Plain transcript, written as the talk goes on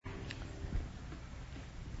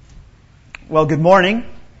Well, good morning.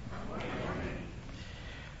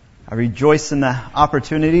 I rejoice in the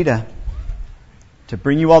opportunity to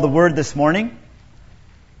bring you all the Word this morning.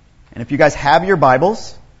 And if you guys have your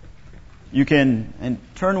Bibles, you can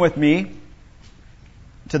turn with me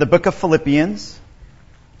to the book of Philippians,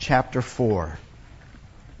 chapter 4.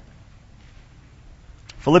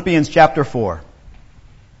 Philippians chapter 4.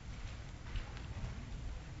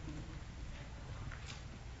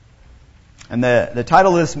 And the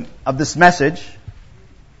title of this message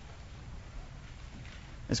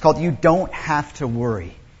is called You Don't Have to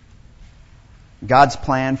Worry. God's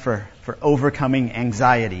plan for overcoming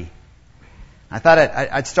anxiety. I thought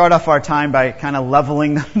I'd start off our time by kind of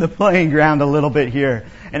leveling the playing ground a little bit here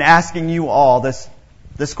and asking you all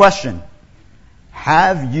this question.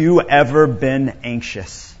 Have you ever been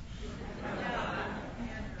anxious?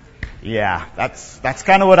 Yeah, that's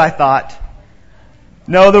kind of what I thought.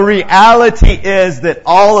 No, the reality is that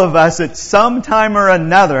all of us at some time or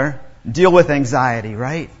another deal with anxiety,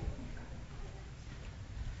 right?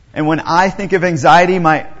 And when I think of anxiety,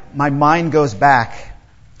 my mind goes back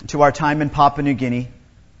to our time in Papua New Guinea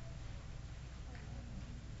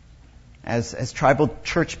as tribal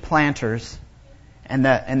church planters, and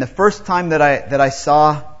the first time that I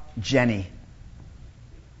saw Jenny.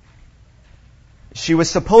 She was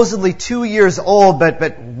supposedly 2 years old,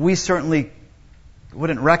 but we certainly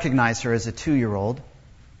wouldn't recognize her as a 2-year-old.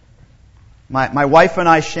 My wife and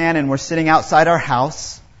I, Shannon, were sitting outside our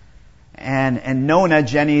house, and Nona,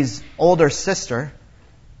 Jenny's older sister,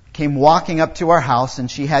 came walking up to our house, and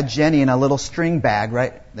she had Jenny in a little string bag,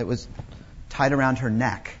 right, that was tied around her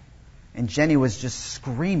neck. And Jenny was just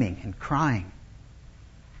screaming and crying.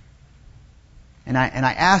 And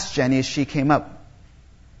I asked Jenny as she came up,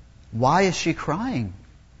 why is she crying?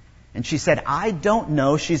 And she said, I don't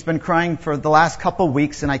know. She's been crying for the last couple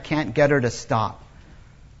weeks and I can't get her to stop.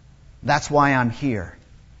 That's why I'm here,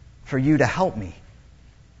 for you to help me.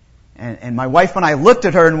 And my wife and I looked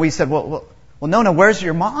at her and we said, well, Nona, where's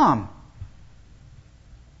your mom?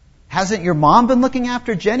 Hasn't your mom been looking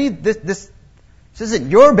after Jenny? This isn't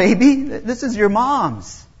your baby. This is your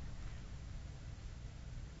mom's.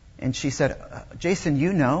 And she said, Jason,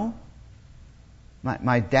 you know,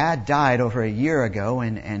 my dad died over a year ago,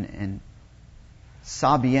 and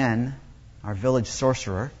Sabien, our village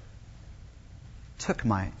sorcerer, took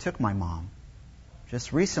my mom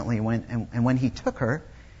just recently. When he took her,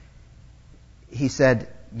 he said,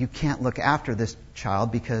 "You can't look after this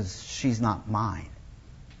child because she's not mine."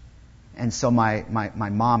 And so my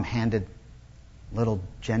mom handed little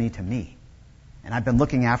Jenny to me, and I've been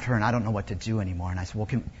looking after her, and I don't know what to do anymore. And I said, "Well,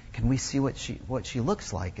 can we see what she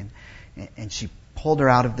looks like?" And she pulled her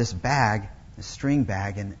out of this bag, this string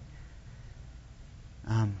bag, and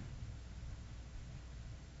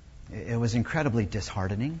it was incredibly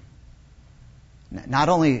disheartening. Not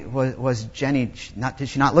only was Jenny, did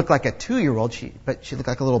she not look like a 2-year-old, but she looked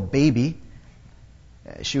like a little baby.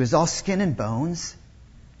 She was all skin and bones.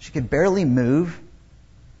 She could barely move.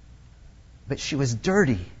 But she was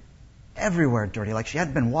dirty, everywhere dirty, like she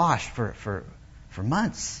hadn't been washed for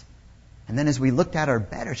months. And then as we looked at her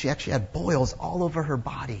better, she actually had boils all over her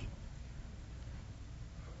body.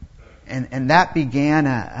 And that began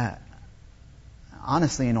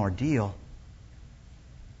honestly an ordeal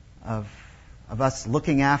of us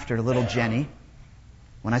looking after little Jenny.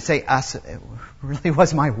 When I say us, it really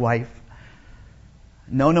was my wife.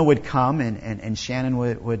 Nona would come and Shannon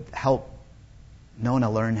would help Nona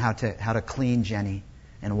learn how to clean Jenny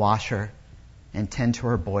and wash her and tend to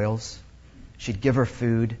her boils. She'd give her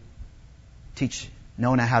food, teach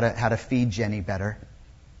Nona how to feed Jenny better.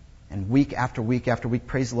 And week after week after week,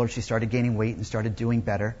 praise the Lord, she started gaining weight and started doing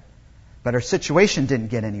better. But her situation didn't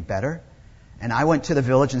get any better. And I went to the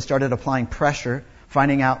village and started applying pressure,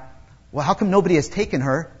 finding out, well, how come nobody has taken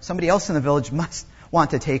her? Somebody else in the village must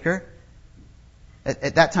want to take her.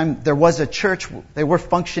 At that time, there was a church. They were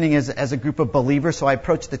functioning as a group of believers. So I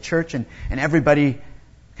approached the church and everybody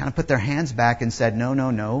kind of put their hands back and said,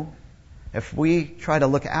 no. If we try to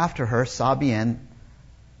look after her, Sabien,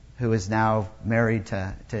 who is now married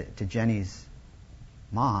to Jenny's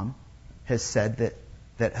mom, has said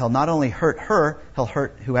that he'll not only hurt her, he'll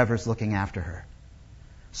hurt whoever's looking after her.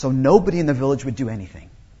 So nobody in the village would do anything.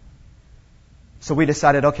 So we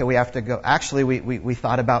decided, okay, we have to go. Actually, we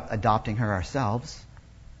thought about adopting her ourselves.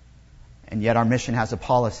 And yet our mission has a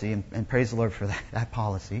policy, and praise the Lord for that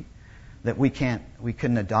policy, that we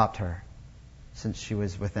couldn't adopt her since she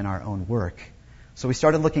was within our own work. So we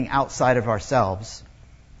started looking outside of ourselves,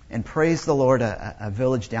 and praise the Lord, a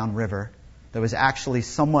village downriver that was actually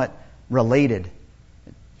somewhat related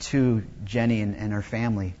to Jenny and her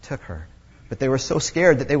family took her. But they were so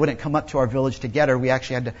scared that they wouldn't come up to our village to get her, we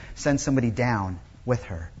actually had to send somebody down with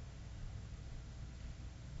her.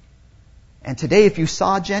 And today, if you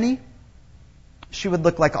saw Jenny, she would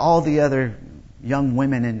look like all the other young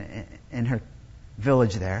women in her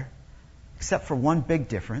village there, except for one big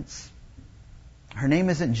difference. Her name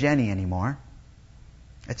isn't Jenny anymore.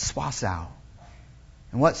 It's Swasau.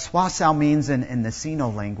 And what Swasau means in the Sino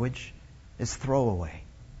language is throwaway.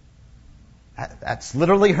 That's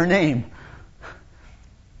literally her name.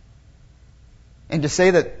 And to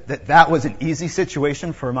say that was an easy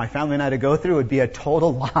situation for my family and I to go through would be a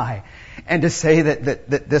total lie. And to say that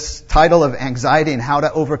this title of anxiety and how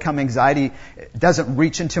to overcome anxiety doesn't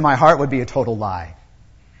reach into my heart would be a total lie.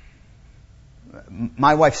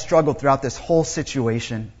 My wife struggled throughout this whole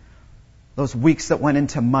situation, those weeks that went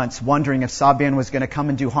into months, wondering if Sabian was going to come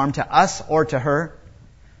and do harm to us or to her,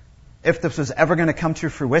 if this was ever going to come to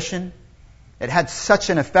fruition. It had such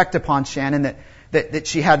an effect upon Shannon that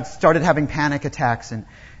she had started having panic attacks and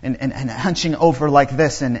hunching over like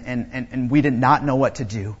this, and we did not know what to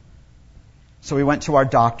do. So we went to our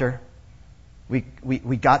doctor. We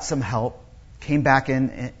got some help, came back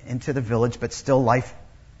into the village, but still life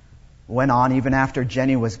went on even after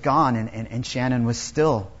Jenny was gone, and Shannon was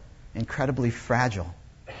still incredibly fragile.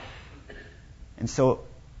 And so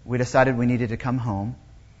we decided we needed to come home,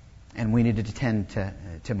 and we needed to tend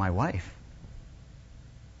to my wife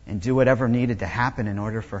and do whatever needed to happen in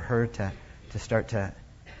order for her to start to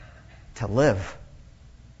live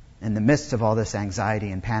in the midst of all this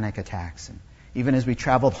anxiety and panic attacks. And even as we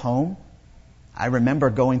traveled home, I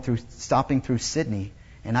remember stopping through Sydney,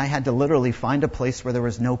 and I had to literally find a place where there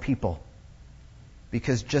was no people,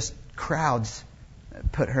 because just crowds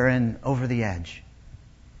put her in over the edge.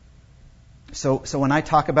 So when I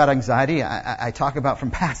talk about anxiety, I talk about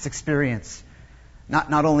from past experience,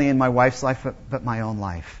 not only in my wife's life, but my own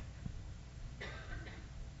life.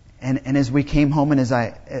 And as we came home, and as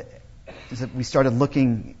we started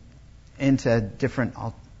looking into different,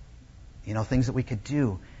 things that we could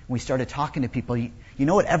do, we started talking to people. You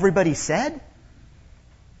know what everybody said?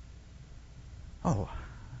 Oh,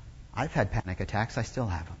 I've had panic attacks. I still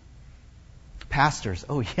have them. Pastors,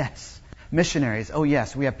 oh yes. Missionaries, oh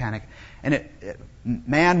yes, we have panic. And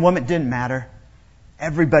man, woman, didn't matter.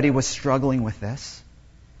 Everybody was struggling with this.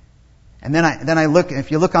 And then I look,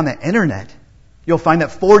 if you look on the internet, you'll find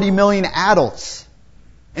that 40 million adults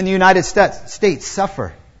in the United States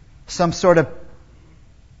suffer some sort of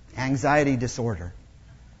anxiety disorder.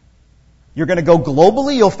 You're going to go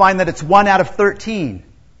globally, you'll find that it's 1 out of 13.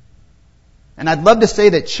 And I'd love to say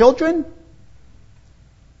that children,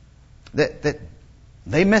 that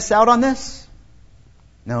they miss out on this.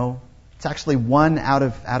 No, it's actually 1 out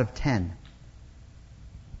of 10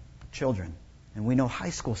 children. And we know high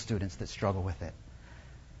school students that struggle with it.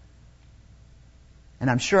 And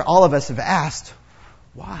I'm sure all of us have asked,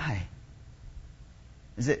 why?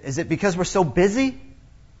 Is it because we're so busy?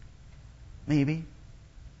 Maybe.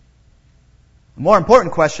 The more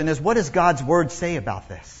important question is, what does God's Word say about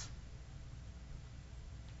this?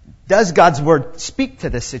 Does God's Word speak to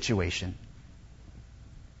this situation?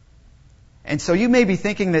 And so you may be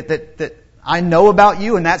thinking that I know about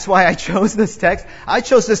you, and that's why I chose this text. I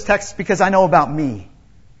chose this text because I know about me.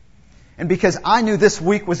 And because I knew this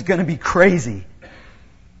week was going to be crazy.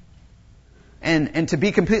 And to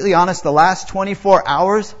be completely honest, the last 24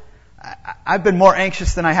 hours, I've been more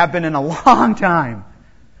anxious than I have been in a long time.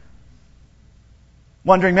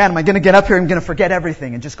 Wondering, man, am I going to get up here and I'm going to forget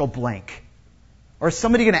everything and just go blank? Or is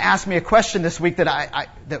somebody going to ask me a question this week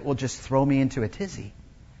that will just throw me into a tizzy?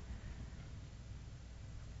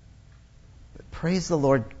 But praise the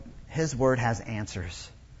Lord, His Word has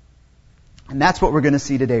answers. And that's what we're going to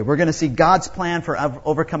see today. We're going to see God's plan for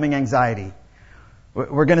overcoming anxiety.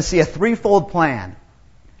 We're going to see a threefold plan.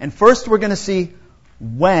 And first, we're going to see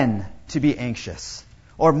when to be anxious.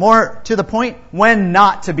 Or more to the point, when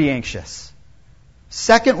not to be anxious.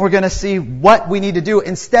 Second, we're going to see what we need to do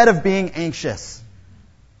instead of being anxious.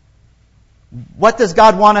 What does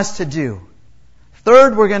God want us to do?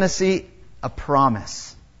 Third, we're going to see a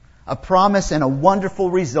promise. A promise and a wonderful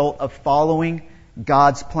result of following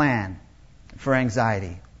God's plan for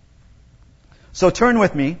anxiety. So turn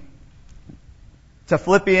with me to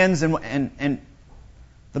Philippians, and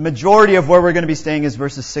the majority of where we're going to be staying is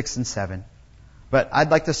verses 6 and 7. But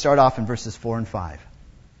I'd like to start off in verses 4 and 5.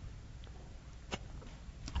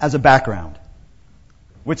 As a background,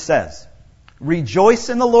 which says, "Rejoice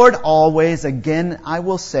in the Lord always. Again, I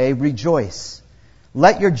will say, rejoice.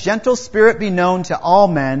 Let your gentle spirit be known to all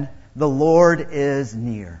men. The Lord is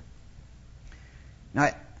near."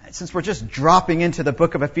 Now, Since we're just dropping into the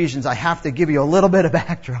book of Ephesians, I have to give you a little bit of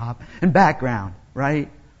backdrop and background, right?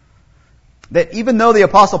 That even though the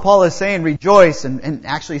Apostle Paul is saying rejoice, and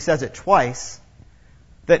actually says it twice,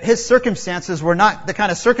 that his circumstances were not the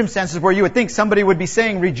kind of circumstances where you would think somebody would be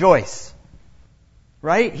saying rejoice.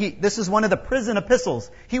 Right? This is one of the prison epistles.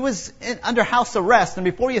 He was under house arrest, and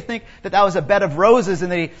before you think that that was a bed of roses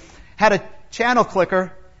and that he had a channel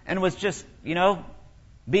clicker and was just,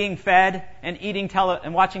 being fed and eating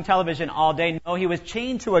and watching television all day. No, he was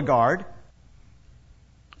chained to a guard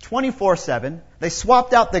 24/7. They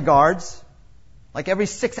swapped out the guards like every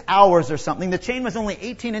 6 hours or something. The chain was only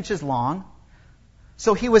 18 inches long.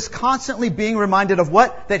 So he was constantly being reminded of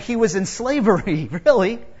what? That he was in slavery,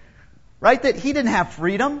 really. Right? That he didn't have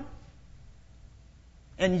freedom.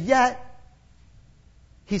 And yet,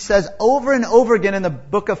 he says over and over again in the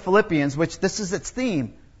book of Philippians, which this is its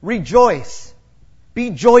theme, rejoice, be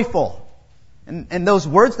joyful. And those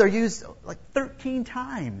words, they're used like 13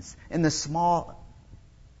 times in the small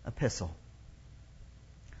epistle.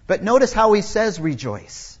 But notice how he says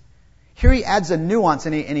rejoice. Here he adds a nuance,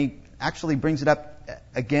 and he actually brings it up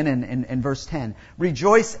again in verse 10.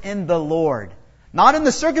 Rejoice in the Lord. Not in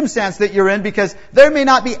the circumstance that you're in, because there may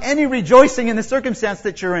not be any rejoicing in the circumstance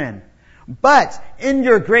that you're in. But in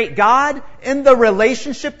your great God, in the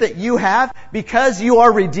relationship that you have, because you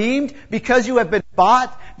are redeemed, because you have been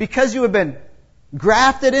bought, because you have been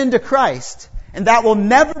grafted into Christ, and that will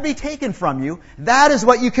never be taken from you, that is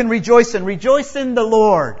what you can rejoice in. Rejoice in the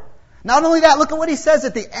Lord. Not only that, look at what he says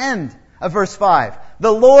at the end of verse 5.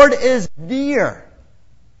 The Lord is near.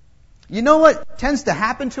 You know what tends to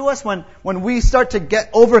happen to us when we start to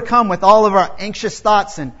get overcome with all of our anxious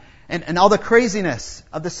thoughts and all the craziness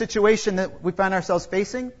of the situation that we find ourselves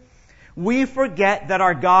facing? We forget that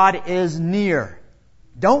our God is near.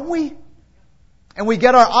 Don't we? And we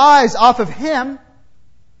get our eyes off of Him,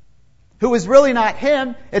 who is really not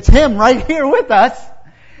Him. It's Him right here with us.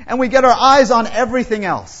 And we get our eyes on everything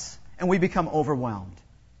else. And we become overwhelmed.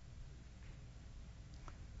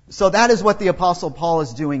 So that is what the Apostle Paul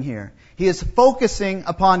is doing here. He is focusing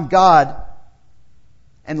upon God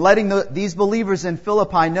and letting these believers in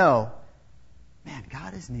Philippi know, man,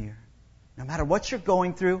 God is near. No matter what you're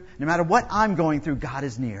going through, no matter what I'm going through, God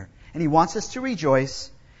is near. And He wants us to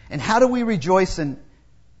rejoice. And how do we rejoice in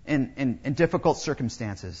difficult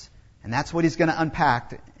circumstances? And that's what he's going to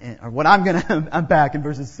unpack, or what I'm going to unpack in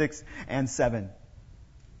verses 6 and 7.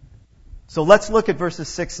 So let's look at verses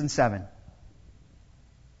 6 and 7.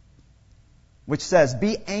 Which says,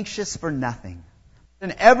 be anxious for nothing.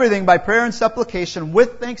 In everything, by prayer and supplication,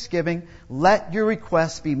 with thanksgiving, let your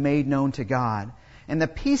requests be made known to God. And the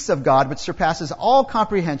peace of God, which surpasses all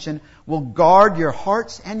comprehension, will guard your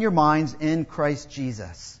hearts and your minds in Christ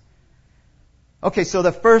Jesus. Okay, so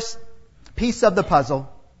the first piece of the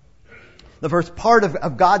puzzle, the first part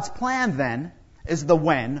of God's plan then, is the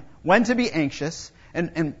when. When to be anxious.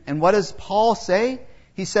 And what does Paul say?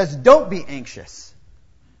 He says, don't be anxious.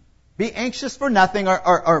 Be anxious for nothing,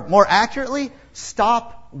 or more accurately,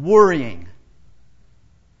 stop worrying.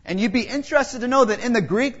 And you'd be interested to know that in the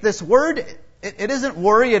Greek, this word, it isn't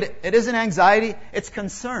worry, it isn't anxiety, it's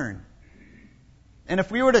concern. And if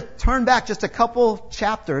we were to turn back just a couple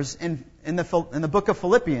chapters in the book of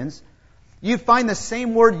Philippians, you'd find the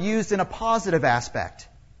same word used in a positive aspect.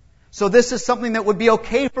 So this is something that would be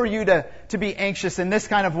okay for you to be anxious in this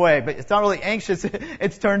kind of way, but it's not really anxious,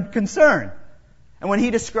 it's turned concern. And when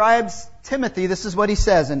he describes Timothy, this is what he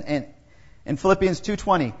says in Philippians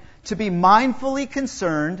 2:20. To be mindfully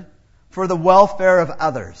concerned for the welfare of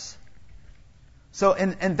others. So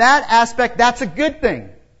in that aspect, that's a good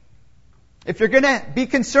thing. If you're going to be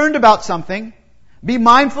concerned about something, be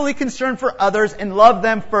mindfully concerned for others and love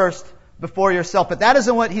them first before yourself. But that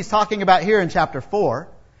isn't what he's talking about here in chapter 4.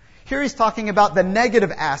 Here he's talking about the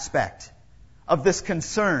negative aspect of this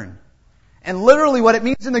concern. And literally what it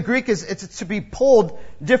means in the Greek is it's to be pulled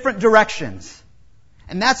different directions.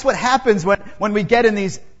 And that's what happens when we get in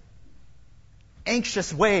these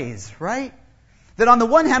anxious ways, right? That on the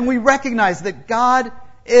one hand we recognize that God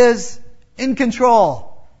is in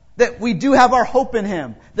control. That we do have our hope in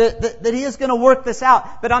Him. That He is going to work this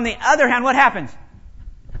out. But on the other hand, what happens?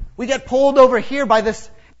 We get pulled over here by this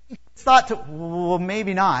thought to, well,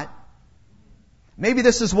 maybe not. Maybe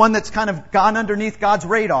this is one that's kind of gone underneath God's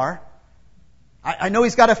radar. I know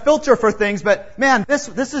He's got a filter for things, but man, this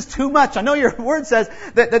is too much. I know your word says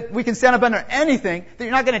that we can stand up under anything, that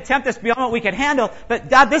you're not going to tempt us beyond what we can handle, but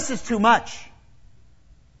God, this is too much.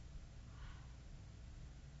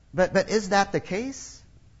 But is that the case?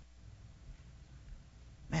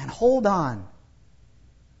 Man, hold on.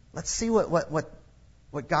 Let's see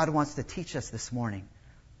what God wants to teach us this morning.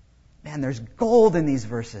 Man, there's gold in these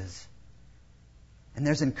verses. And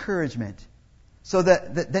there's encouragement. So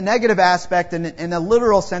the negative aspect in a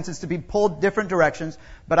literal sense is to be pulled different directions.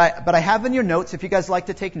 But I have in your notes, if you guys like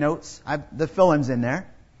to take notes, I have the fill-ins in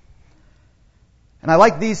there. And I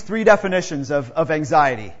like these 3 definitions of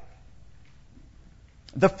anxiety.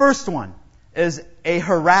 The first one is a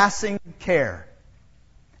harassing care.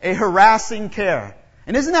 A harassing care.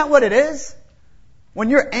 And isn't that what it is? When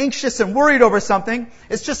you're anxious and worried over something,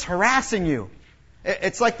 it's just harassing you.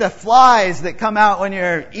 It's like the flies that come out when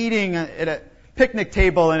you're eating at a picnic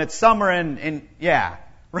table and it's summer and yeah,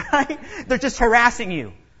 right? They're just harassing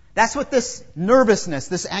you. That's what this nervousness,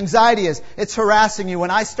 this anxiety is. It's harassing you.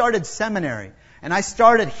 When I started seminary and I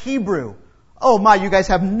started Hebrew, oh my, you guys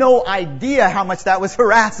have no idea how much that was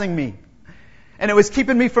harassing me. And it was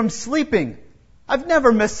keeping me from sleeping. I've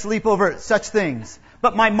never missed sleep over such things.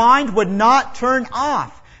 But my mind would not turn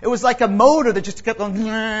off. It was like a motor that just kept going,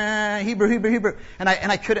 Hebrew. And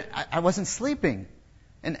I wasn't sleeping.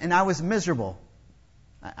 And I was miserable.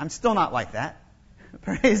 I'm still not like that.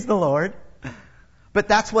 Praise the Lord. But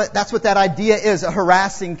that's what that idea is, a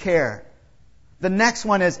harassing care. The next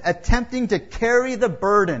one is attempting to carry the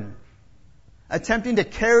burden. Attempting to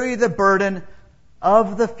carry the burden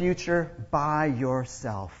of the future by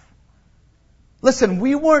yourself. Listen,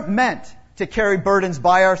 we weren't meant to carry burdens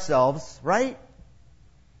by ourselves, right?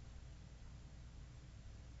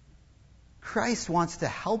 Christ wants to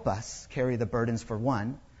help us carry the burdens, for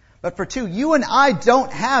one. But for two, you and I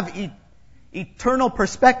don't have eternal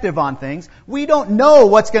perspective on things. We don't know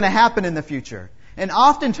what's going to happen in the future. And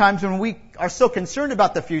oftentimes when we are so concerned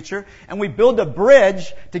about the future and we build a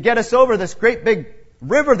bridge to get us over this great big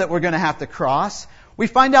river that we're going to have to cross, we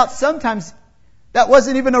find out sometimes that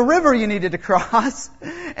wasn't even a river you needed to cross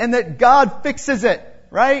and that God fixes it,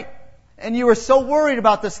 right? And you were so worried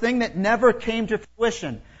about this thing that never came to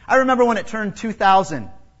fruition. I remember when it turned 2000.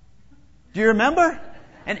 Do you remember?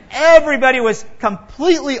 And everybody was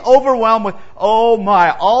completely overwhelmed with, oh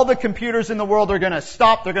my, all the computers in the world are going to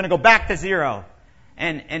stop. They're going to go back to zero.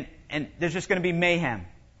 And there's just going to be mayhem.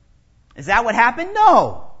 Is that what happened?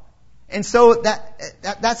 No. And so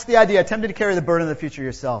that's the idea. Attempting to carry the burden of the future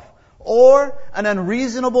yourself. Or an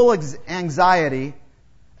unreasonable anxiety,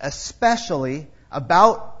 especially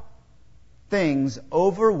about things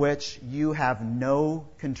over which you have no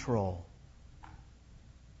control.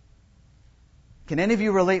 Can any of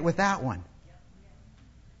you relate with that one?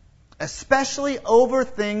 Especially over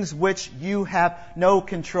things which you have no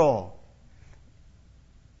control.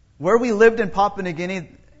 Where we lived in Papua New Guinea,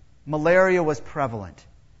 malaria was prevalent.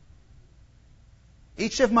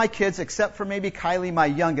 Each of my kids, except for maybe Kylie, my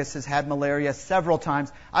youngest, has had malaria several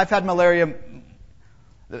times. I've had malaria,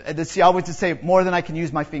 I always just say, more than I can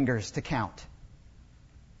use my fingers to count.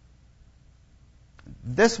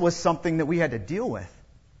 This was something that we had to deal with.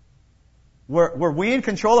 Were we in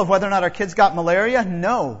control of whether or not our kids got malaria?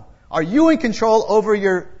 No. Are you in control over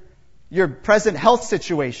your present health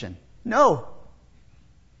situation? No.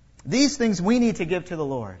 These things we need to give to the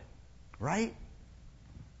Lord, right?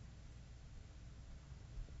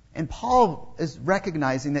 And Paul is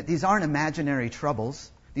recognizing that these aren't imaginary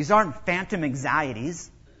troubles. These aren't phantom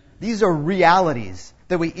anxieties. These are realities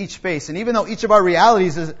that we each face. And even though each of our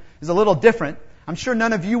realities is a little different, I'm sure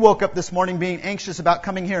none of you woke up this morning being anxious about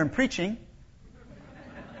coming here and preaching.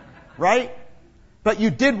 Right? But you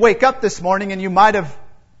did wake up this morning and you might have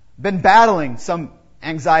been battling some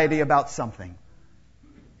anxiety about something.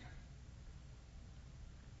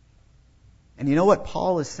 And you know what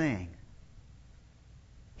Paul is saying?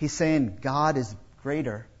 He's saying God is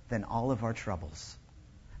greater than all of our troubles.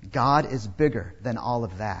 God is bigger than all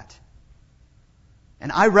of that.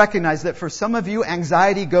 And I recognize that for some of you,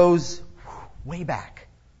 anxiety goes way back.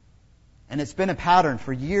 And it's been a pattern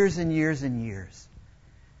for years and years and years.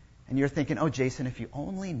 And you're thinking, oh, Jason, if you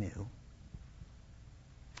only knew.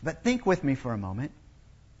 But think with me for a moment.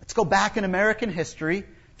 Let's go back in American history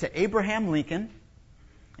to Abraham Lincoln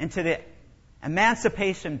and to the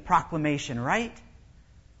Emancipation Proclamation, right?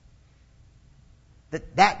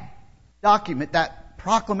 That document, that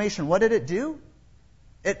proclamation, what did it do?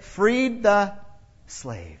 It freed the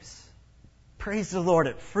slaves. Praise the Lord,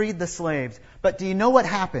 it freed the slaves. But do you know what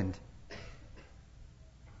happened?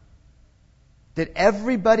 Did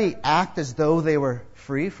everybody act as though they were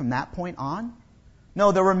free from that point on?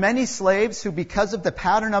 No, there were many slaves who, because of the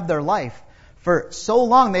pattern of their life, for so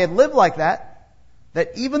long they had lived like that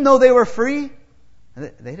even though they were free,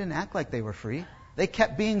 they didn't act like they were free. They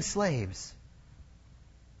kept being slaves.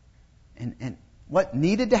 And what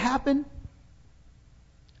needed to happen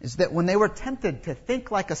is that when they were tempted to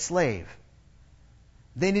think like a slave,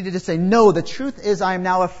 They needed to say, no, the truth is I am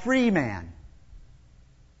now a free man.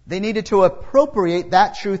 They needed to appropriate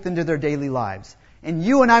that truth into their daily lives. And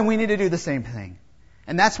you and I, we need to do the same thing.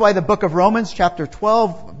 And that's why the book of Romans, chapter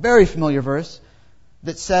 12, very familiar verse,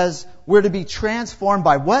 that says we're to be transformed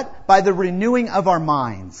by what? By the renewing of our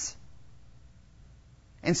minds.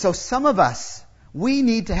 And so some of us, we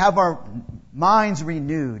need to have our minds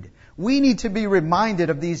renewed. We need to be reminded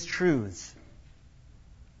of these truths.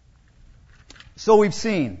 So we've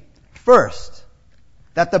seen, first,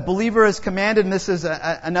 that the believer is commanded, and this is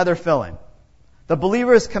another fill-in. The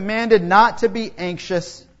believer is commanded not to be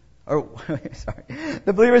anxious,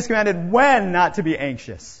 the believer is commanded when not to be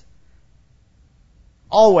anxious.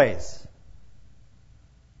 Always.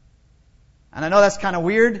 And I know that's kind of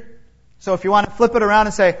weird. So if you want to flip it around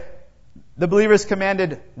and say, the believer is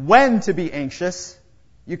commanded when to be anxious,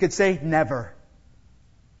 you could say never.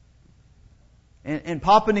 In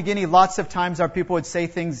Papua New Guinea, lots of times our people would say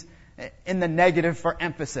things in the negative for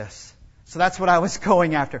emphasis. So that's what I was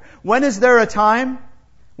going after. When is there a time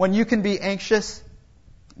when you can be anxious?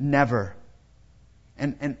 Never.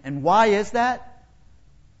 And why is that?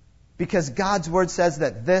 Because God's Word says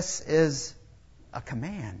that this is a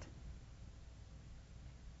command.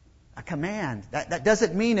 A command. That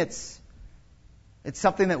doesn't mean it's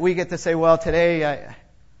something that we get to say, well, today,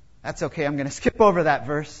 that's okay, I'm going to skip over that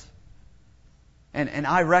verse. And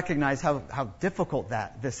I recognize how difficult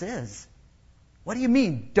this is. What do you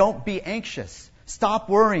mean, don't be anxious? Stop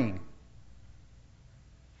worrying.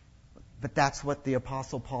 But that's what the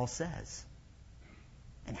Apostle Paul says.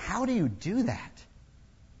 And how do you do that?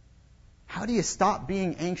 How do you stop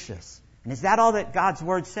being anxious? And is that all that God's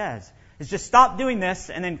Word says? Is just stop doing this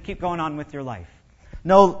and then keep going on with your life?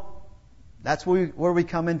 No, that's where we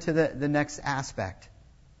come into the next aspect.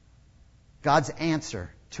 God's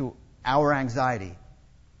answer to our anxiety.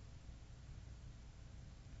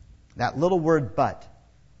 That little word but,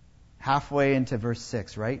 halfway into verse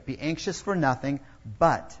 6, right? Be anxious for nothing,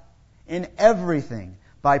 but in everything,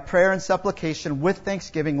 by prayer and supplication, with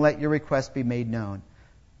thanksgiving, let your requests be made known.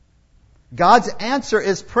 God's answer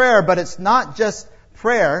is prayer, but it's not just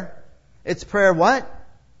prayer. It's prayer what?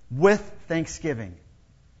 With thanksgiving.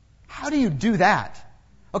 How do you do that?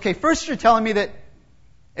 Okay, first you're telling me that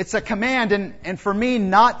it's a command, and for me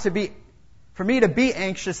to be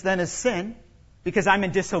anxious then is sin, because I'm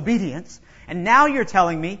in disobedience. And now you're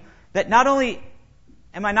telling me that not only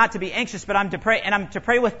am I not to be anxious, but I'm to pray, and I'm to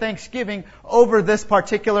pray with thanksgiving over this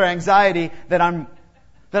particular anxiety that I'm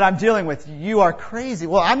dealing with. You are crazy.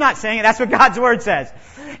 Well, I'm not saying it. That's what God's Word says.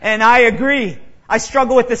 And I agree. I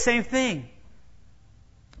struggle with the same thing.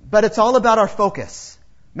 But it's all about our focus.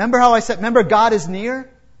 Remember how I said, remember God is near?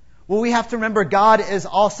 Well, we have to remember God is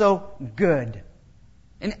also good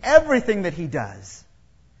in everything that He does.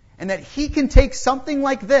 And that He can take something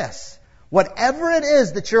like this, whatever it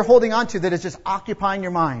is that you're holding on to that is just occupying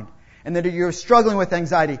your mind, and that you're struggling with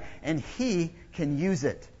anxiety, and He can use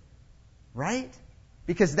it. Right?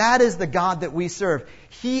 Because that is the God that we serve.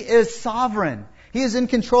 He is sovereign. He is in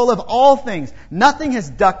control of all things. Nothing has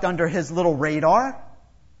ducked under His little radar.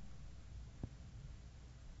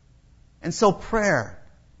 And so prayer,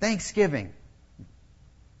 thanksgiving.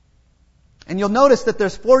 And you'll notice that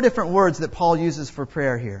there's 4 different words that Paul uses for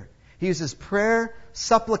prayer here. He uses prayer,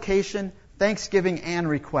 supplication, thanksgiving, and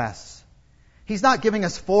requests. He's not giving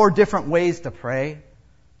us 4 different ways to pray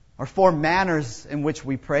or 4 manners in which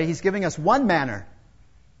we pray. He's giving us one manner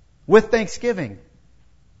with thanksgiving.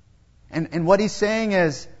 And what he's saying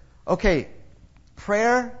is, okay,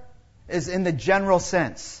 prayer is in the general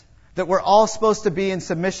sense. That we're all supposed to be in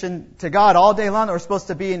submission to God all day long. That we're supposed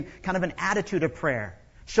to be in kind of an attitude of prayer,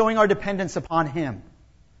 showing our dependence upon Him.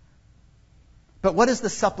 But what is the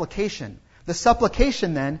supplication? The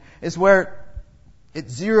supplication then is where it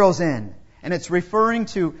zeroes in. And it's referring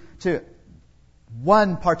to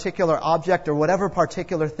one particular object or whatever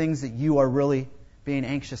particular things that you are really being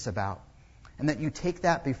anxious about. And that you take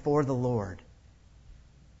that before the Lord.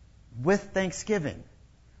 With thanksgiving.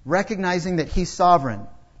 Recognizing that He's sovereign.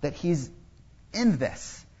 That He's in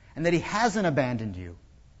this. And that He hasn't abandoned you.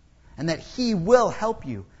 And that He will help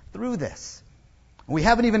you through this. We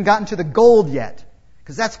haven't even gotten to the gold yet.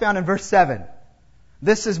 Because that's found in verse 7.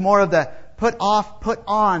 This is more of the put off, put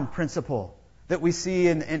on principle that we see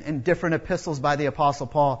in different epistles by the Apostle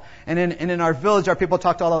Paul. And in our village, our people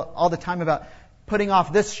talked all the time about putting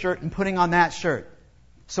off this shirt and putting on that shirt.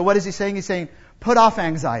 So what is he saying? He's saying, put off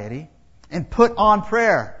anxiety and put on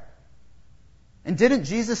prayer. And didn't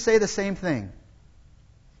Jesus say the same thing?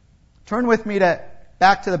 Turn with me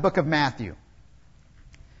back to the book of Matthew.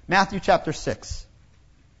 Matthew chapter 6.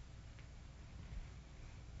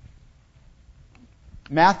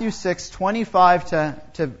 Matthew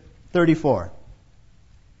 6:25 to 34.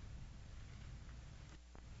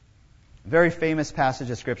 Very famous passage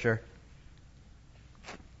of Scripture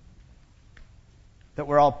that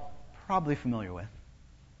we're all probably familiar with.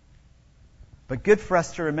 But good for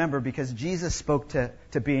us to remember because Jesus spoke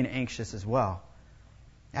to being anxious as well.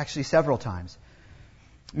 Actually, several times.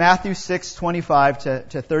 Matthew 6:25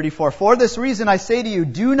 to 34. For this reason I say to you,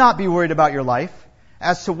 do not be worried about your life,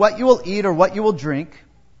 as to what you will eat or what you will drink,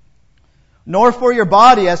 nor for your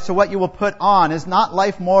body as to what you will put on. Is not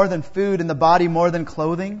life more than food and the body more than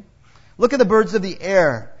clothing? Look at the birds of the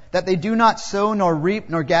air, that they do not sow nor reap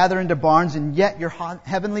nor gather into barns, and yet your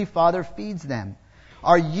heavenly Father feeds them.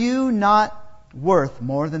 Are you not worth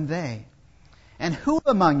more than they? And who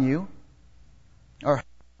among you, or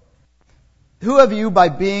who of you by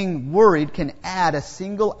being worried can add a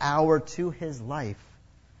single hour to his life?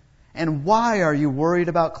 And why are you worried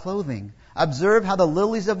about clothing? Observe how the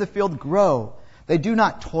lilies of the field grow. They do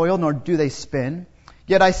not toil, nor do they spin.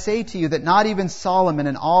 Yet I say to you that not even Solomon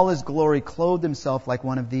in all his glory clothed himself like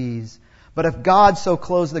one of these. But if God so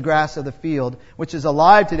clothes the grass of the field, which is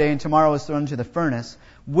alive today and tomorrow is thrown into the furnace,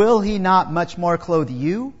 will he not much more clothe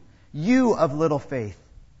you, you of little faith?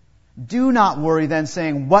 Do not worry then,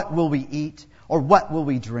 saying, what will we eat? Or what will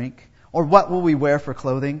we drink? Or what will we wear for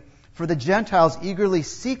clothing? For the Gentiles eagerly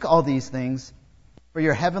seek all these things, for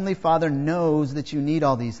your heavenly Father knows that you need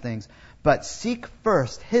all these things. But seek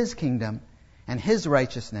first His kingdom and His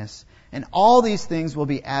righteousness, and all these things will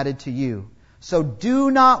be added to you. So do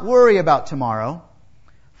not worry about tomorrow,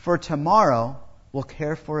 for tomorrow will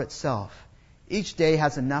care for itself. Each day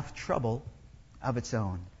has enough trouble of its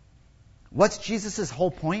own. What's Jesus'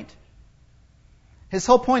 whole point? His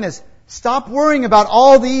whole point is, stop worrying about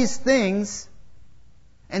all these things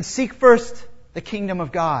and seek first the kingdom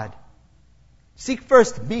of God. Seek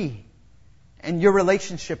first me and your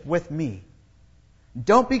relationship with me.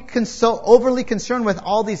 Don't be so overly concerned with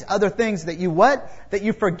all these other things that you what? That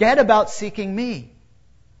you forget about seeking me.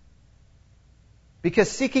 Because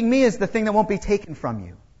seeking me is the thing that won't be taken from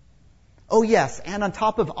you. Oh yes, and on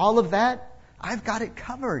top of all of that, I've got it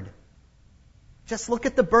covered. Just look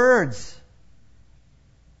at the birds.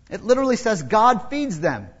 It literally says God feeds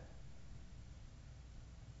them.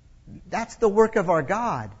 That's the work of our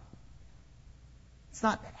God. It's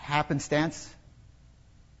not happenstance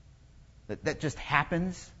that just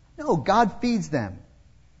happens. No, God feeds them.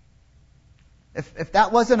 If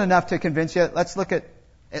that wasn't enough to convince you, let's look at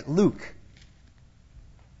Luke.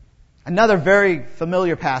 Another very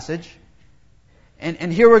familiar passage.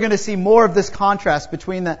 And here we're going to see more of this contrast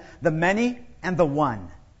between the many and the one.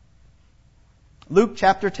 Luke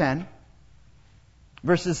chapter 10,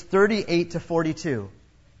 verses 38 to 42.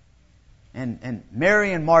 And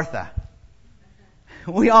Mary and Martha.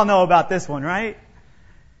 We all know about this one, right?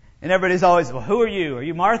 And everybody's always, well, who are you? Are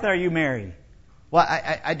you Martha or are you Mary? Well,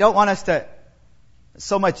 I don't want us to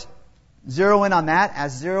so much zero in on that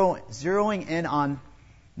as zeroing in on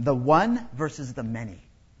the one versus the many.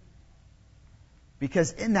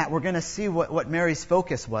 Because in that we're going to see what Mary's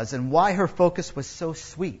focus was and why her focus was so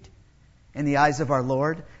sweet in the eyes of our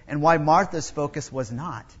Lord and why Martha's focus was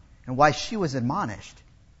not and why she was admonished.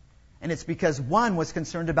 And it's because one was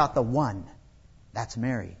concerned about the one. That's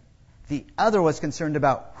Mary. The other was concerned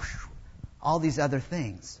about all these other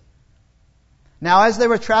things. Now, as they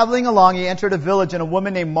were traveling along, he entered a village, and a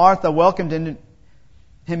woman named Martha welcomed him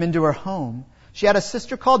into her home. She had a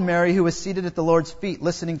sister called Mary who was seated at the Lord's feet,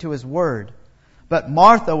 listening to His word. But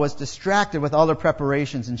Martha was distracted with all her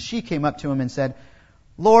preparations, and she came up to him and said,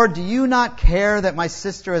 Lord, do you not care that my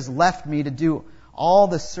sister has left me to do all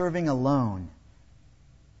the serving alone?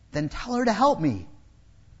 Then tell her to help me.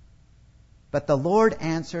 But the Lord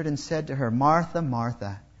answered and said to her, Martha,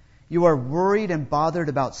 Martha, you are worried and bothered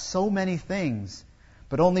about so many things,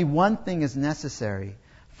 but only one thing is necessary.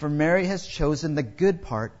 For Mary has chosen the good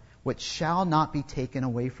part, which shall not be taken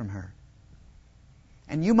away from her.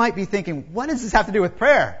 And you might be thinking, what does this have to do with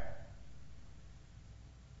prayer?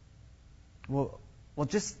 Well,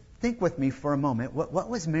 just think with me for a moment. What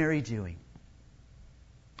was Mary doing?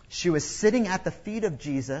 She was sitting at the feet of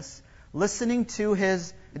Jesus, listening to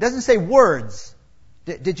His... It doesn't say words.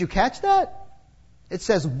 Did you catch that? It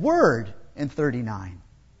says word in 39.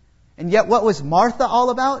 And yet what was Martha all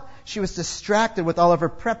about? She was distracted with all of her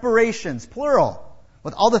preparations, plural,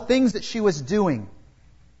 with all the things that she was doing.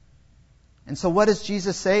 And so what does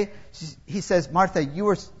Jesus say? He says, Martha,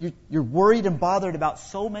 you're worried and bothered about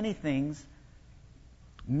so many things.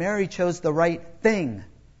 Mary chose the right thing.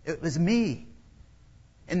 It was me.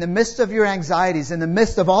 In the midst of your anxieties, in the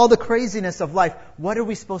midst of all the craziness of life, what are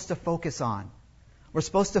we supposed to focus on? We're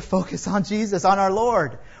supposed to focus on Jesus, on our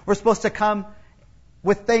Lord. We're supposed to come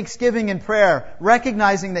with thanksgiving and prayer,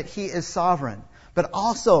 recognizing that He is sovereign, but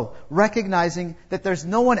also recognizing that there's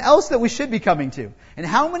no one else that we should be coming to. And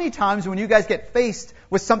how many times when you guys get faced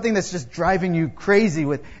with something that's just driving you crazy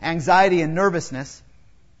with anxiety and nervousness,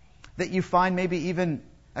 that you find maybe even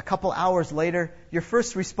a couple hours later, your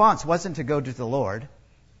first response wasn't to go to the Lord,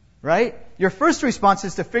 right? Your first response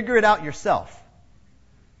is to figure it out yourself.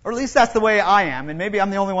 Or at least that's the way I am, and maybe I'm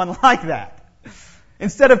the only one like that.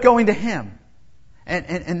 Instead of going to Him.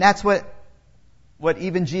 And that's what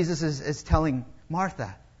even Jesus is telling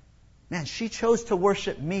Martha. Man, she chose to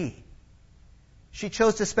worship me. She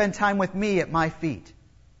chose to spend time with me at my feet.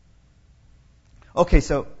 Okay,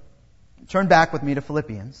 so turn back with me to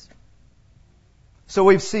Philippians. So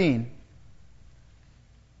we've seen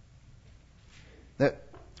that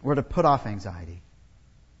we're to put off anxiety.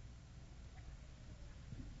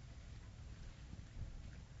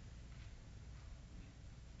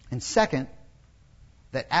 And second,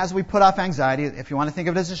 that as we put off anxiety, if you want to think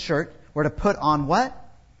of it as a shirt, we're to put on what?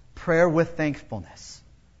 Prayer with thankfulness.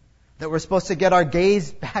 That we're supposed to get our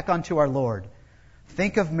gaze back onto our Lord.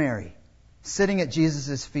 Think of Mary, sitting at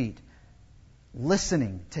Jesus' feet,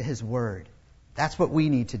 listening to His Word. That's what we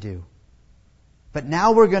need to do. But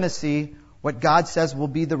now we're going to see what God says will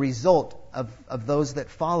be the result of those that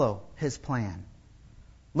follow His plan.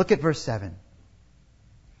 Look at verse 7.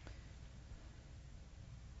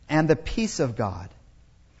 And the peace of God,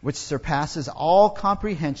 which surpasses all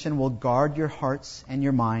comprehension, will guard your hearts and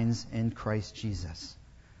your minds in Christ Jesus.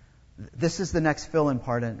 This is the next fill-in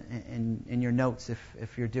part in your notes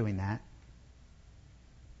if you're doing that.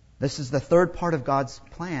 This is the third part of God's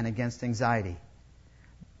plan against anxiety.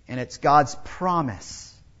 And it's God's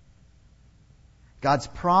promise. God's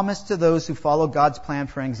promise to those who follow God's plan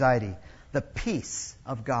for anxiety. The peace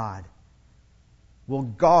of God will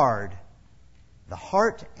guard the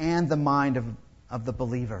heart and the mind of the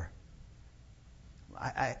believer.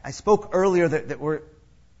 I spoke earlier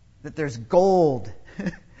that there's gold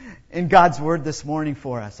in God's Word this morning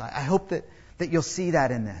for us. I hope that you'll see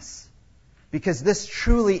that in this. Because this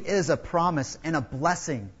truly is a promise and a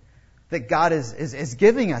blessing that God is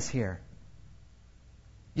giving us here.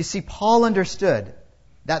 You see, Paul understood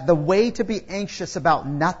that the way to be anxious about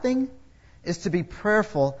nothing is to be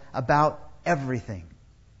prayerful about everything.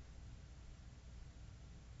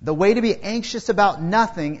 The way to be anxious about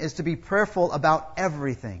nothing is to be prayerful about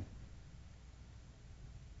everything.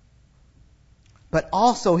 But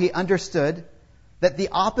also he understood that the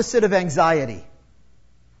opposite of anxiety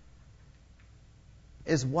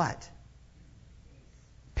is what?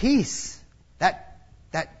 Peace.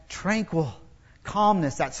 That tranquil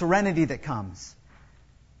calmness, that serenity that comes.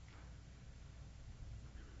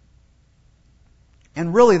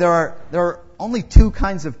 And really there are only two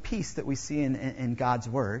kinds of peace that we see in God's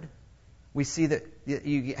Word. We see that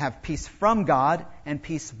you have peace from God and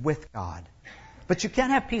peace with God. But you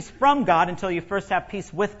can't have peace from God until you first have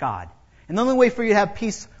peace with God. And the only way for you to have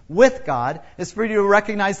peace with God is for you to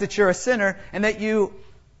recognize that you're a sinner and that you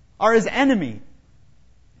are His enemy.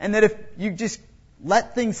 And that if you just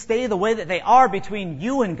let things stay the way that they are between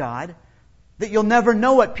you and God, that you'll never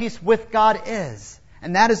know what peace with God is.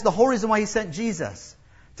 And that is the whole reason why He sent Jesus.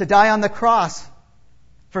 To die on the cross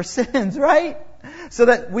for sins, right? So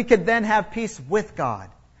that we could then have peace with God.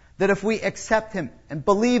 That if we accept Him and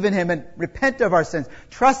believe in Him and repent of our sins,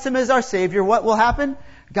 trust Him as our Savior, what will happen?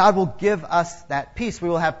 God will give us that peace. We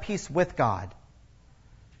will have peace with God.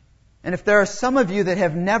 And if there are some of you that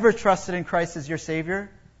have never trusted in Christ as your Savior,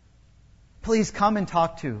 please come and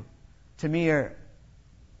talk to me or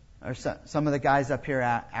some of the guys up here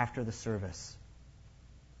after the service.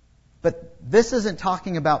 But this isn't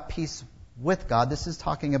talking about peace with God. This is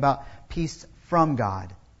talking about peace from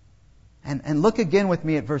God. And look again with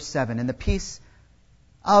me at verse 7. And the peace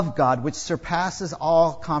of God, which surpasses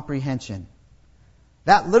all comprehension.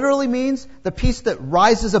 That literally means the peace that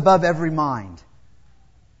rises above every mind.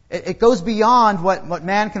 It goes beyond what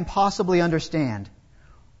man can possibly understand.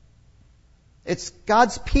 It's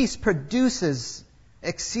God's peace produces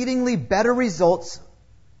exceedingly better results.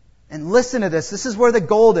 And listen to this. This is where the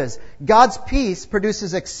gold is. God's peace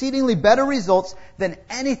produces exceedingly better results than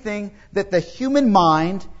anything that the human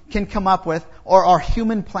mind can come up with or our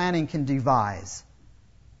human planning can devise.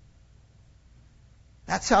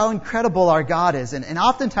 That's how incredible our God is. And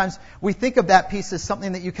oftentimes we think of that peace as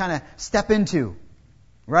something that you kind of step into.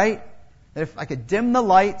 Right? That if I could dim the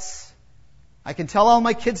lights, I can tell all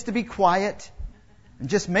my kids to be quiet and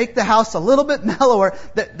just make the house a little bit mellower,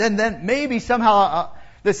 then maybe somehow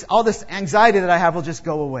all this anxiety that I have will just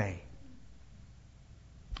go away.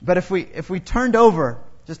 But if we turned over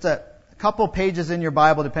just a couple pages in your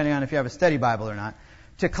Bible, depending on if you have a study Bible or not,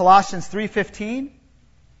 to Colossians 3:15,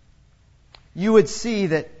 you would see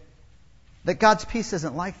that God's peace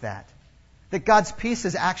isn't like that. That God's peace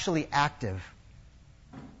is actually active.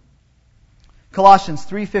 Colossians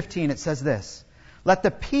 3:15, it says this, "Let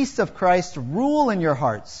the peace of Christ rule in your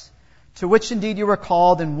hearts, to which indeed you were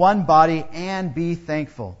called in one body, and be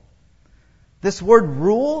thankful." This word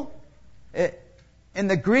rule, in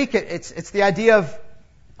the Greek, it's the idea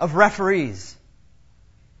of referees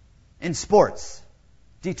in sports,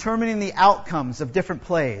 determining the outcomes of different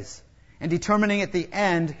plays, and determining at the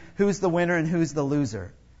end who's the winner and who's the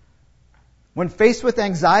loser. When faced with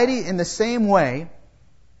anxiety in the same way,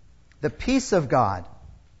 the peace of God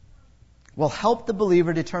will help the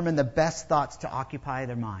believer determine the best thoughts to occupy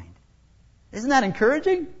their mind. Isn't that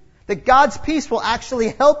encouraging? That God's peace will actually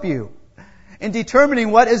help you in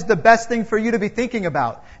determining what is the best thing for you to be thinking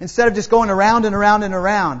about, instead of just going around and around and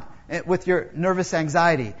around with your nervous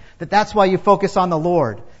anxiety. That's why you focus on the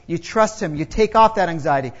Lord. You trust Him. You take off that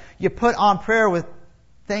anxiety. You put on prayer with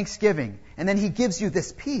thanksgiving. And then He gives you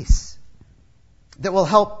this peace that will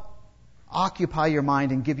help occupy your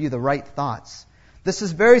mind and give you the right thoughts. This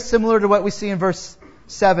is very similar to what we see in verse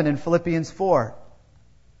 7 in Philippians 4.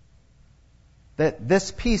 That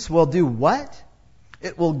this peace will do what?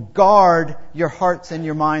 It will guard your hearts and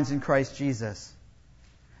your minds in Christ Jesus.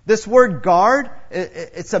 This word guard,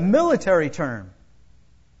 it's a military term.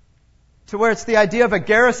 To where it's the idea of a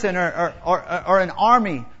garrison or an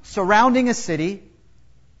army surrounding a city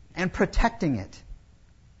and protecting it.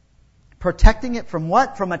 Protecting it from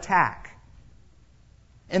what? From attack.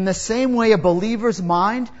 In the same way, a believer's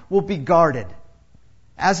mind will be guarded,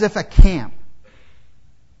 as if a camp,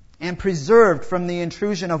 and preserved from the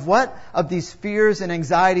intrusion of what? Of these fears and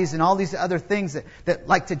anxieties and all these other things that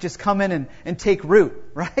like to just come in and take root,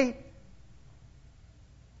 right?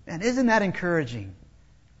 And isn't that encouraging?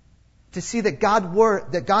 To see that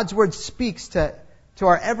God's Word speaks to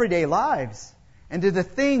our everyday lives and to the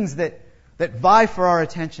things that vie for our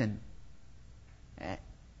attention.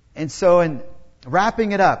 And so in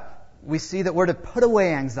wrapping it up, we see that we're to put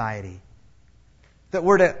away anxiety. That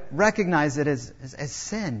we're to recognize it as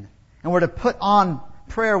sin. And we're to put on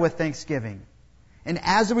prayer with thanksgiving. And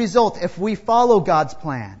as a result, if we follow God's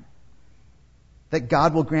plan, that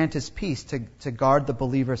God will grant His peace to guard the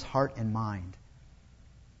believer's heart and mind.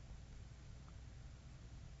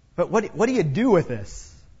 But what do you do with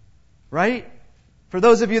this? Right? For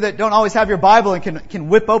those of you that don't always have your Bible and can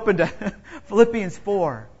whip open to Philippians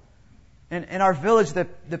 4. In our village,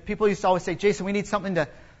 the people used to always say, "Jason, we need something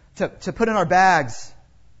to put in our bags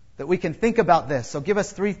that we can think about this. So give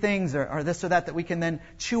us 3 things or this or that we can then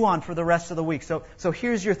chew on for the rest of the week." So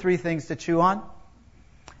here's your 3 things to chew on.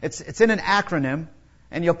 It's in an acronym,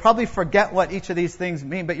 and you'll probably forget what each of these things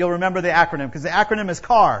mean, but you'll remember the acronym, because the acronym is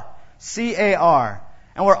CAR. C-A-R.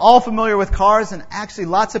 And we're all familiar with cars, and actually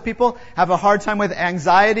lots of people have a hard time with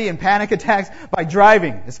anxiety and panic attacks by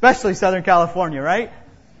driving, especially Southern California, right?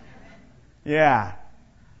 Yeah.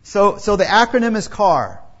 So the acronym is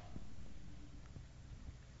CAR.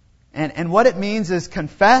 And what it means is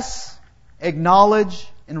confess, acknowledge,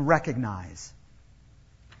 and recognize.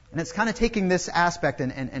 And it's kind of taking this aspect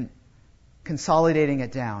and consolidating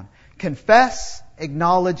it down. Confess,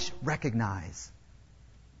 acknowledge, recognize.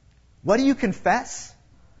 What do you confess?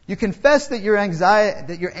 You confess that your anxiety,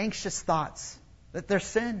 that your anxious thoughts, that they're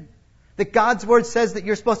sin. That God's Word says that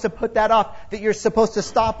you're supposed to put that off, that you're supposed to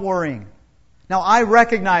stop worrying. Now, I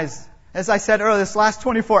recognize, as I said earlier, this last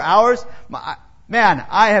 24 hours, man,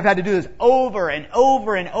 I have had to do this over and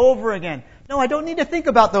over and over again. No, I don't need to think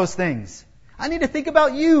about those things. I need to think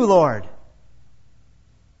about You, Lord.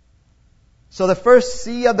 So the first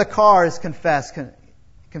C of the CAR is confess.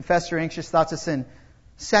 Confess your anxious thoughts of sin.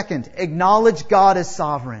 Second, acknowledge God as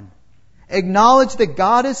sovereign. Acknowledge that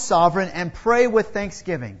God is sovereign and pray with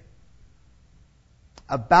thanksgiving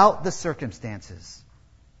about the circumstances.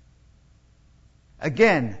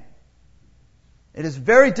 Again, it is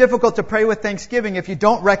very difficult to pray with thanksgiving if you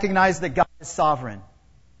don't recognize that God is sovereign.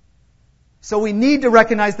 So we need to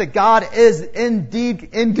recognize that God is indeed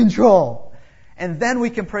in control. And then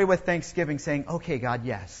we can pray with thanksgiving saying, "Okay, God,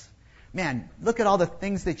 yes. Man, look at all the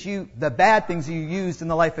things the bad things you used in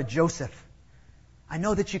the life of Joseph. I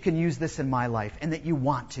know that You can use this in my life and that You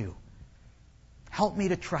want to. Help me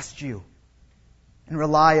to trust You and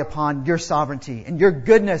rely upon Your sovereignty and Your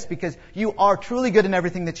goodness, because You are truly good in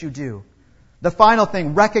everything that You do." The final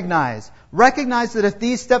thing, recognize. Recognize that if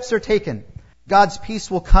these steps are taken, God's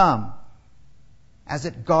peace will come as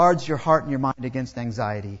it guards your heart and your mind against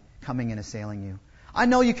anxiety coming and assailing you. I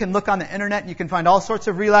know you can look on the internet and you can find all sorts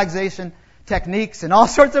of relaxation techniques and all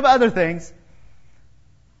sorts of other things.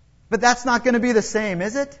 But that's not going to be the same,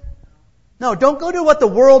 is it? No, don't go to what the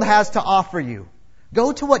world has to offer you.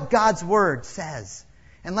 Go to what God's Word says.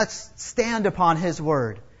 And let's stand upon His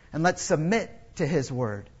Word. And let's submit to His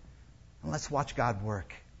Word. And let's watch God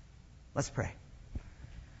work. Let's pray.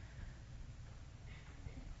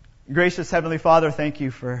 Gracious Heavenly Father, thank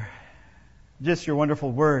you for just your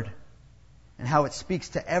wonderful Word and how it speaks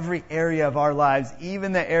to every area of our lives,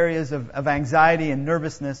 even the areas of anxiety and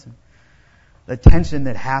nervousness, and the tension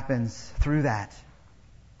that happens through that.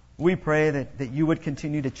 We pray that you would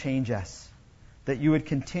continue to change us, that you would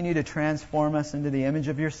continue to transform us into the image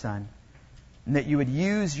of your Son, and that you would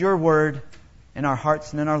use your Word in our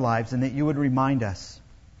hearts and in our lives, and that you would remind us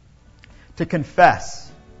to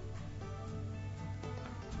confess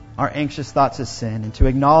our anxious thoughts of sin, and to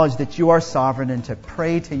acknowledge that you are sovereign, and to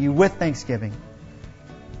pray to you with thanksgiving,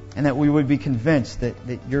 and that we would be convinced that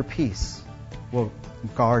your peace will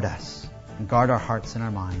guard us and guard our hearts and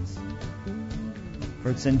our minds.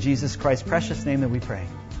 For it's in Jesus Christ's precious name that we pray.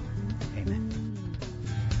 Amen.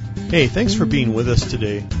 Hey, thanks for being with us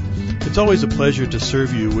today. It's always a pleasure to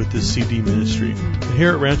serve you with this CD ministry. And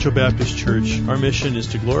here at Rancho Baptist Church, our mission is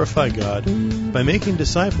to glorify God by making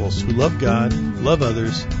disciples who love God, love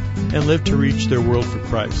others, and live to reach their world for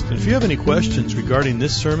Christ. And if you have any questions regarding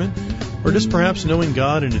this sermon, or just perhaps knowing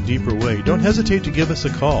God in a deeper way, don't hesitate to give us a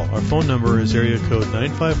call. Our phone number is area code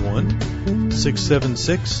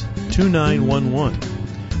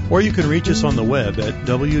 951-676-2911. Or you can reach us on the web at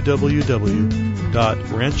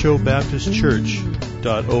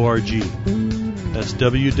www.ranchobaptistchurch.org. That's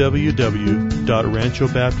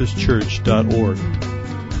www.ranchobaptistchurch.org.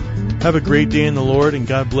 Have a great day in the Lord, and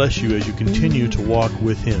God bless you as you continue to walk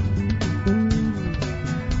with Him.